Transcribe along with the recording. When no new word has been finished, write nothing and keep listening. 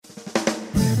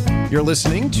You're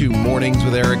listening to Mornings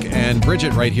with Eric and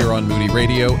Bridget right here on Moody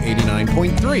Radio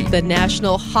 89.3. The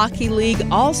National Hockey League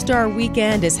All-Star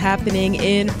Weekend is happening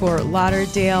in Fort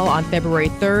Lauderdale on February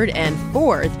 3rd and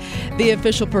 4th. The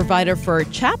official provider for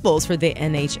chapels for the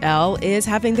NHL is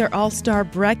having their All-Star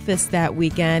breakfast that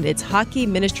weekend. It's Hockey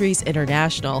Ministries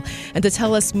International. And to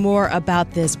tell us more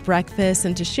about this breakfast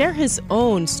and to share his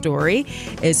own story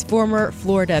is former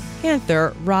Florida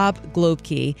Panther Rob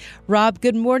Globke. Rob,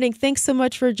 good morning. Thanks so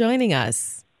much for joining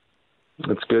us.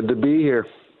 It's good to be here.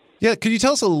 Yeah, could you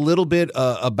tell us a little bit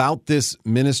about this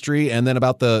ministry and then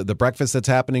about the breakfast that's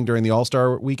happening during the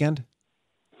All-Star weekend?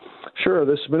 Sure.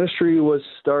 This ministry was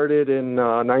started in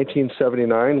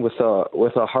 1979 with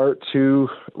a heart to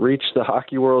reach the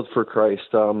hockey world for Christ.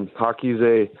 Hockey is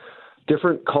a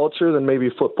different culture than maybe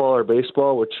football or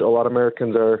baseball, which a lot of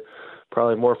Americans are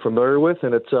probably more familiar with,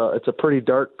 and it's a pretty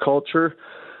dark culture.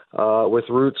 With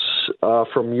roots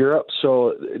from Europe.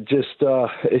 So just,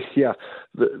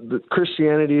 the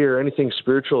Christianity or anything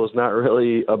spiritual is not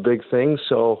really a big thing.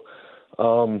 So,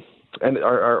 and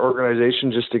our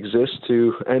organization just exists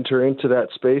to enter into that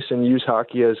space and use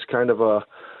hockey as kind of a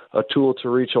tool to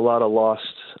reach a lot of lost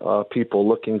people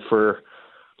looking for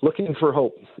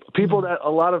hope. People that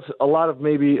a lot of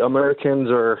maybe Americans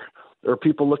or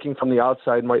people looking from the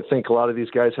outside might think a lot of these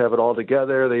guys have it all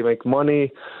together. They make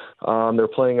money. They're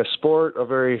playing a sport, a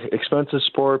very expensive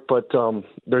sport, but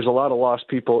there's a lot of lost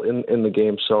people in the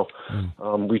game. So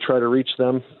we try to reach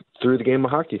them through the game of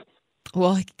hockey.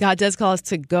 Well, God does call us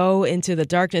to go into the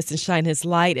darkness and shine his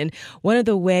light. And one of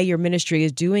the way your ministry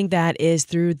is doing that is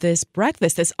through this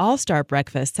breakfast, this All-Star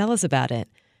breakfast. Tell us about it.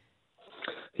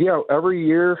 Yeah, every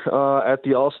year at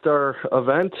the All-Star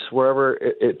event, wherever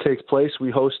it takes place, we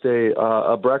host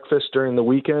a breakfast during the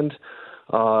weekend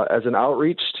as an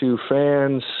outreach to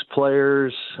fans,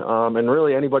 players, and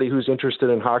really anybody who's interested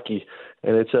in hockey.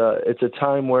 And it's a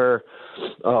time where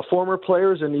former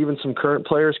players and even some current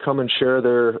players come and share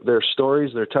their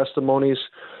stories, their testimonies,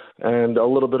 and a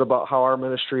little bit about how our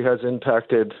ministry has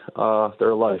impacted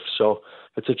their life. So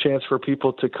it's a chance for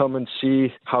people to come and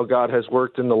see how God has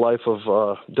worked in the life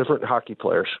of different hockey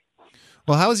players.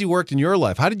 Well, how has he worked in your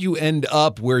life? How did you end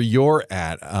up where you're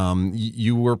at?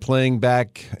 You were playing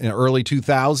back in the early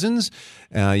 2000s.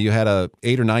 You had a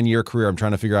 8 or 9 year career. I'm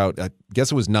trying to figure out, I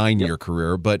guess it was 9-year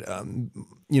career, but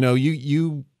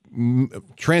you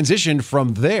transitioned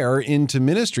from there into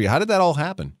ministry. How did that all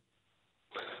happen?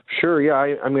 Sure. Yeah.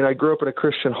 I grew up in a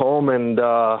Christian home and,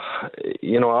 I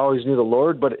always knew the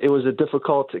Lord, but it was a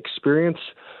difficult experience.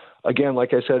 Again,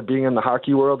 like I said, being in the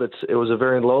hockey world, it was a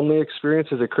very lonely experience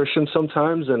as a Christian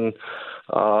sometimes, and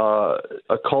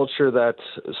a culture that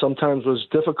sometimes was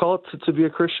difficult to be a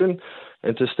Christian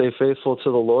and to stay faithful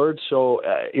to the Lord. So,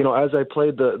 as I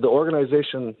played, the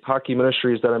organization Hockey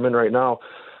Ministries that I'm in right now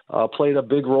played a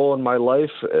big role in my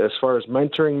life as far as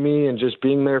mentoring me and just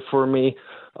being there for me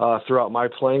throughout my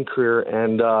playing career.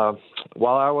 And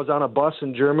while I was on a bus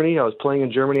in Germany, I was playing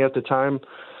in Germany at the time,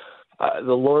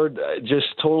 the Lord just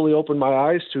totally opened my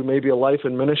eyes to maybe a life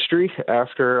in ministry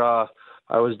after I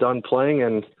was done playing.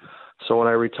 And so when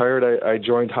I retired, I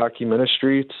joined Hockey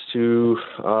Ministry to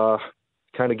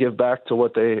kind of give back to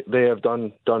what they have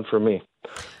done for me.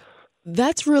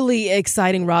 That's really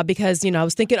exciting, Rob, because, I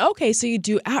was thinking, okay, so you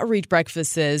do outreach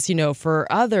breakfasts, for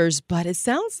others, but it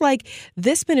sounds like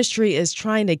this ministry is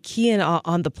trying to key in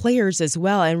on the players as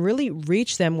well and really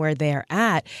reach them where they're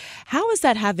at. How is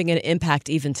that having an impact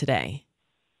even today?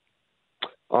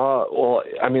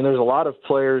 There's a lot of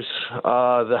players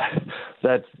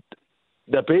that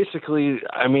basically,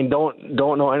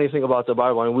 don't know anything about the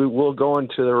Bible. We will go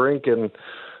into the rink and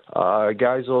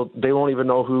guys they won't even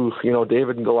know who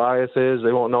David and Goliath is.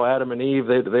 They won't know Adam and Eve.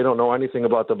 They don't know anything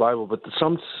about the Bible. But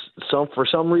for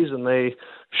some reason they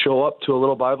show up to a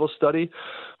little Bible study.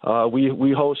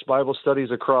 We host Bible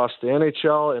studies across the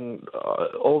NHL and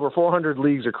over 400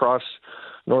 leagues across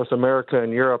North America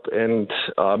and Europe. And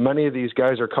many of these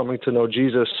guys are coming to know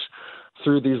Jesus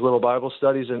through these little Bible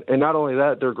studies. And not only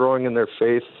that, they're growing in their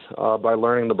faith by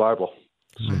learning the Bible.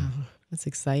 That's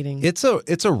exciting. It's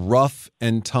a rough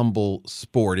and tumble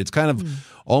sport. It's kind of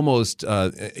almost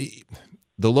the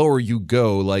lower you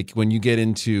go, like when you get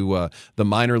into the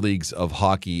minor leagues of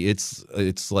hockey,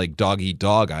 it's like dog eat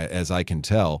dog, as I can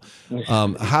tell.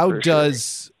 How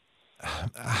does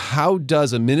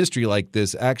a ministry like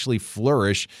this actually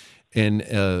flourish in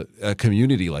a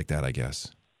community like that, I guess?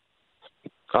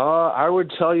 I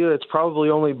would tell you it's probably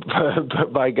only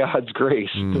by God's grace,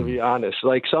 to be honest.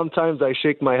 Like sometimes I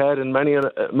shake my head, and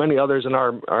many others in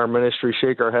our ministry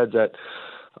shake our heads at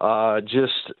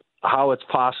just how it's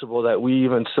possible that we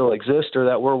even still exist or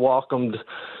that we're welcomed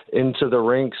into the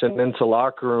rinks and into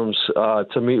locker rooms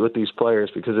to meet with these players,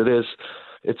 because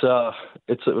it's a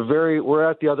we're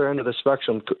at the other end of the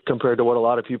spectrum compared to what a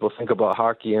lot of people think about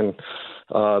hockey, and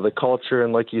the culture,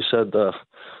 and like you said, the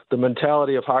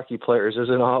mentality of hockey players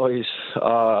isn't always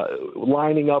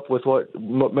lining up with what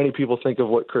many people think of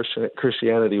what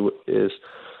Christianity is.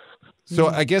 So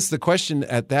I guess the question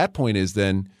at that point is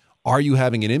then, are you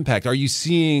having an impact? Are you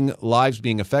seeing lives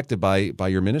being affected by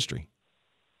your ministry?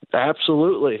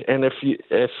 Absolutely. And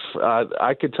if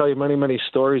I could tell you many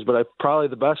stories, but probably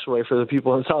the best way for the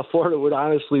people in South Florida would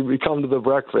honestly be come to the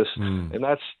breakfast. And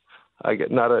that's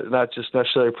not just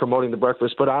necessarily promoting the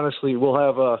breakfast, but honestly, we'll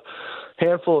have a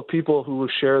handful of people who will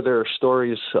share their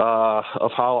stories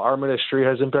of how our ministry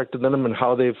has impacted them and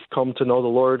how they've come to know the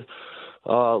Lord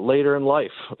later in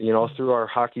life, through our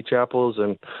hockey chapels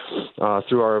and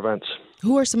through our events.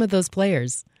 Who are some of those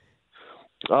players?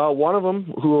 One of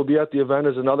them who will be at the event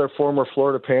is another former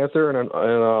Florida Panther and an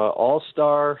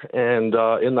all-star and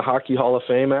in the Hockey Hall of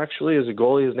Fame, actually, is a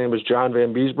goalie. His name is John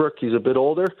Van Beesbrook. He's a bit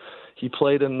older. He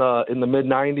played in the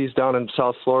mid-'90s down in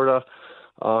South Florida.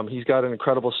 He's got an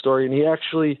incredible story, and he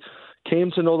actually came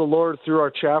to know the Lord through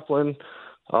our chaplain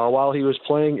while he was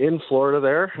playing in Florida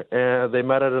there, and they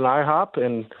met at an IHOP,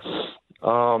 and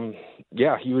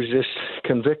he was just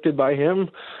convicted by him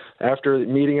after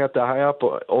meeting at the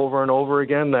IHOP over and over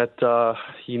again that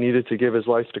he needed to give his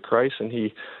life to Christ, and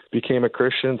he became a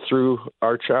Christian through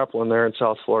our chaplain there in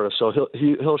South Florida. So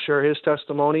he'll share his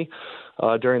testimony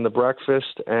during the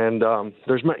breakfast, and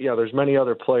there's many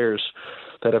other players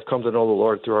that have come to know the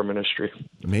Lord through our ministry.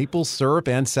 Maple syrup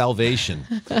and salvation.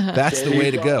 That's the way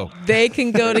to go. They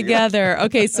can go together.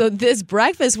 Okay, so this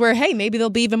breakfast where, hey, maybe there'll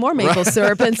be even more maple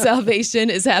syrup and salvation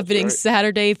is happening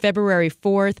Saturday, February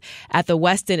 4th at the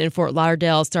Westin in Fort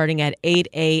Lauderdale starting at 8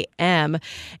 a.m.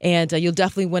 And you'll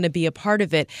definitely want to be a part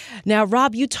of it. Now,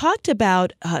 Rob, you talked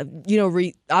about,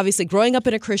 obviously growing up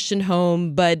in a Christian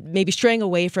home, but maybe straying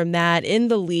away from that in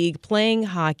the league, playing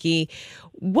hockey.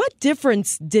 What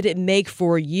difference did it make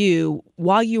for you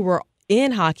while you were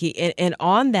in hockey and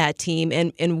on that team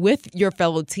and with your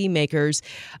fellow teammates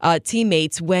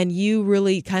when you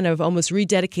really kind of almost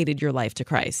rededicated your life to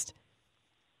Christ?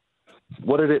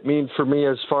 What did it mean for me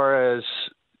as far as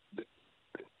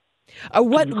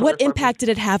what impact did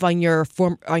it have on your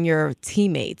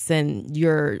teammates and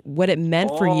what it meant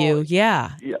for you?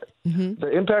 Yeah. The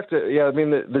impact.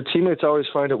 The teammates always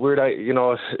find it weird.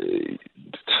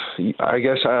 I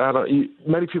guess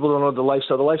many people don't know the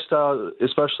lifestyle. The lifestyle,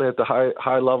 especially at the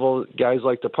high level, guys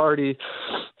like to party,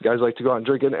 guys like to go out and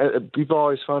drink, and people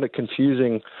always found it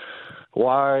confusing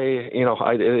why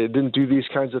I didn't do these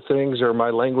kinds of things, or my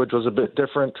language was a bit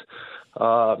different,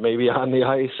 maybe on the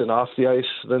ice and off the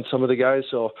ice than some of the guys.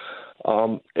 So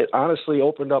it honestly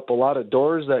opened up a lot of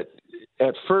doors that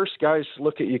at first guys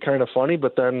look at you kind of funny,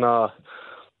 but then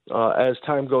as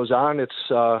time goes on, it's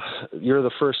you're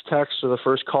the first text or the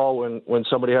first call when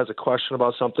somebody has a question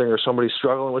about something or somebody's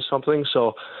struggling with something.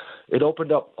 So it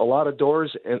opened up a lot of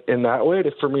doors in that way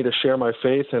for me to share my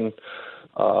faith, and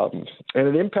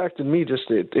it impacted me.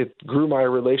 It grew my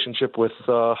relationship with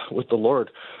the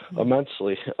Lord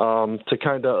immensely, to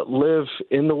kind of live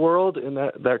in the world in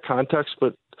that context,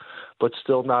 but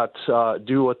still not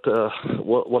do what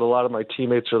a lot of my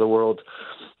teammates or the world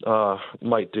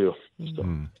might do. So.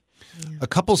 A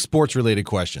couple sports-related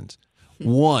questions.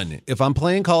 One, if I'm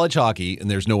playing college hockey, and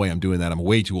there's no way I'm doing that, I'm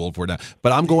way too old for it now,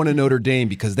 but I'm going to Notre Dame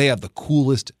because they have the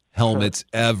coolest helmets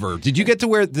ever. Did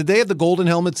they have the golden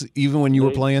helmets even when you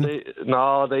were playing?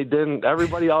 No, they didn't.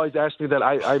 Everybody always asked me that.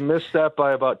 I missed that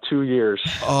by about 2 years.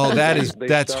 Oh,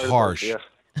 that's harsh. Yeah.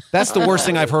 That's the worst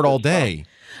thing I've heard all day.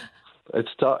 It's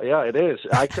tough. Yeah, it is.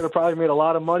 I could have probably made a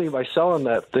lot of money by selling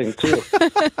that thing, too.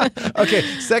 Okay,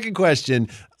 second question.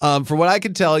 From what I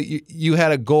can tell, you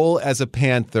had a goal as a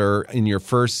Panther in your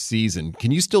first season.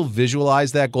 Can you still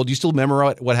visualize that goal? Do you still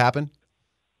memorize what happened?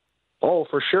 Oh,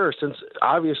 for sure. Since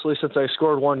I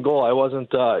scored one goal, I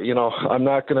wasn't, I'm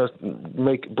not going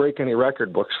to break any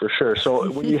record books for sure.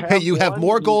 So when you have you have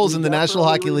more goals in the National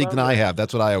Hockey League than I have.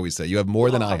 That's what I always say. You have more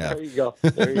than I have. There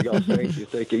you go.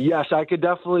 Thank you. Yes, I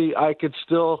could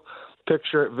still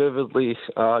picture it vividly,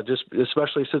 just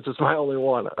especially since it's my only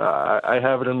one. I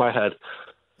have it in my head.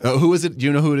 Who is it? Do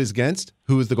you know who it is against?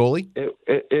 Who is the goalie? It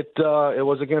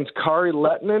was against Kari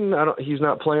Lehtinen. He's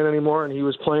not playing anymore, and he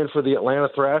was playing for the Atlanta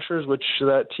Thrashers, which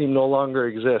that team no longer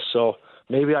exists. So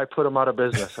maybe I put them out of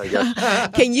business, I guess.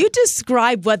 Can you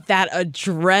describe what that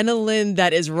adrenaline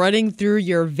that is running through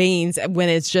your veins when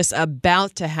it's just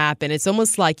about to happen? It's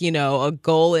almost like, a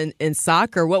goal in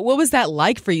soccer. What was that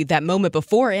like for you, that moment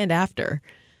before and after?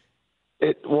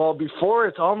 Well, before,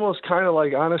 it's almost kind of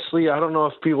like, honestly, I don't know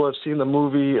if people have seen the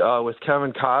movie with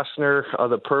Kevin Costner,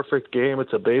 The Perfect Game.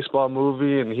 It's a baseball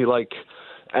movie, and he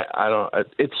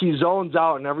zones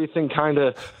out and everything kind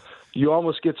of, you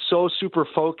almost get so super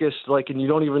focused, and you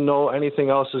don't even know anything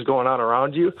else is going on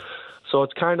around you. So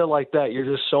it's kind of like that. You're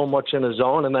just so much in a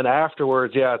zone. And then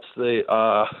afterwards, it's you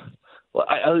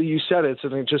said it's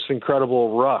just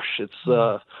incredible rush. It's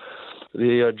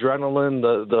the adrenaline,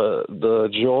 the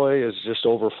joy is just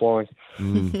overflowing.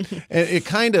 And it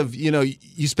kind of,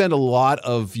 you spend a lot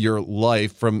of your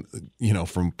life from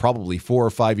probably 4 or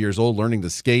 5 years old learning to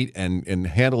skate and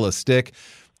handle a stick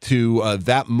to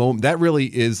that moment. That really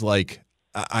is like,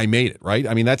 I made it, right?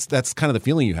 I mean, that's kind of the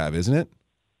feeling you have, isn't it?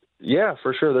 Yeah,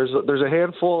 for sure. There's a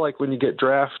handful, like when you get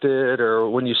drafted or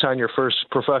when you sign your first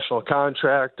professional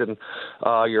contract and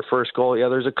your first goal. Yeah,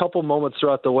 there's a couple moments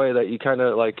throughout the way that you kind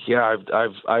of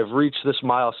I've reached this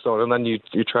milestone, and then you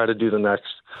try to do the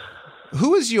next.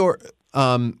 Who is your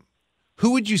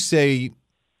who would you say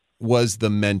was the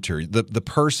mentor, the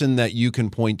person that you can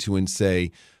point to and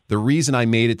say, the reason I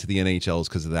made it to the NHL is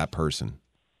because of that person?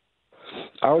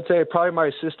 I would say probably my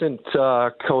assistant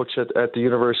coach at the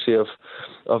University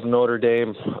of Notre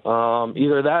Dame.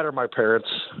 Either that or my parents.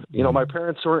 My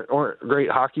parents weren't great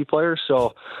hockey players,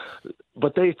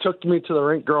 but they took me to the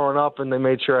rink growing up, and they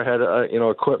made sure I had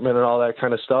equipment and all that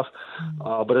kind of stuff.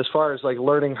 But as far as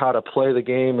learning how to play the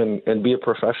game and be a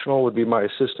professional, would be my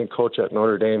assistant coach at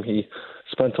Notre Dame. He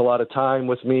spent a lot of time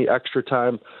with me, extra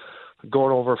time,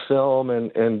 going over film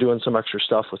and doing some extra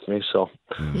stuff with me. So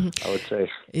I would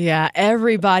say. Yeah,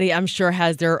 everybody, I'm sure,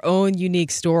 has their own unique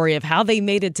story of how they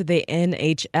made it to the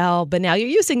NHL. But now you're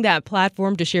using that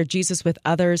platform to share Jesus with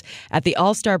others at the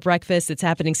All-Star Breakfast. It's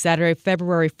happening Saturday,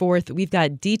 February 4th. We've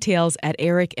got details at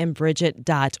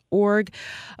ericandbridget.org.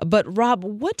 But Rob,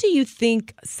 what do you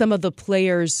think some of the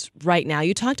players right now,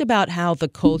 you talked about how the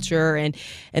culture and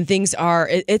things are,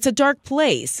 it's a dark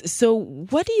place. So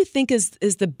what do you think is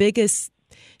the biggest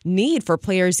need for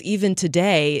players even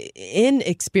today in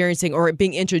experiencing or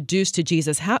being introduced to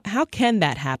Jesus? How can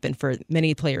that happen for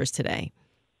many players today?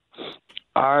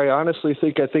 I honestly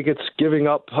think it's giving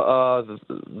up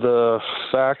the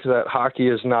fact that hockey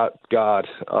is not God.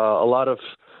 A lot of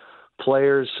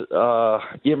players,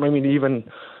 even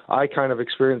I kind of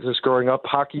experienced this growing up.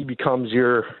 Hockey becomes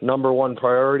your number one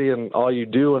priority and all you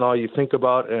do and all you think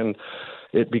about, and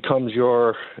it becomes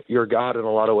your God in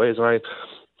a lot of ways. And I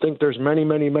think there's many,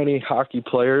 many, many hockey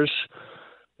players,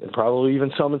 and probably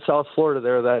even some in South Florida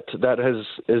there that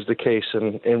is the case.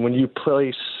 And when you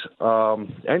place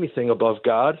anything above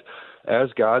God as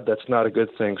God, that's not a good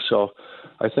thing. So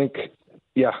I think,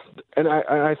 and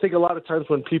I think a lot of times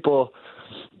when people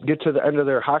get to the end of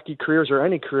their hockey careers or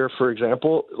any career, for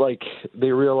example,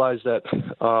 they realize that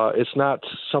it's not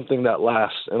something that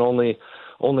lasts, and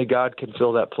only God can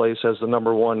fill that place as the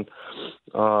number one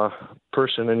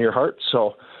person in your heart.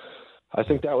 So I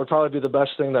think that would probably be the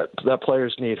best thing that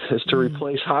players need, is to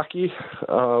replace hockey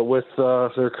with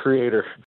their creator.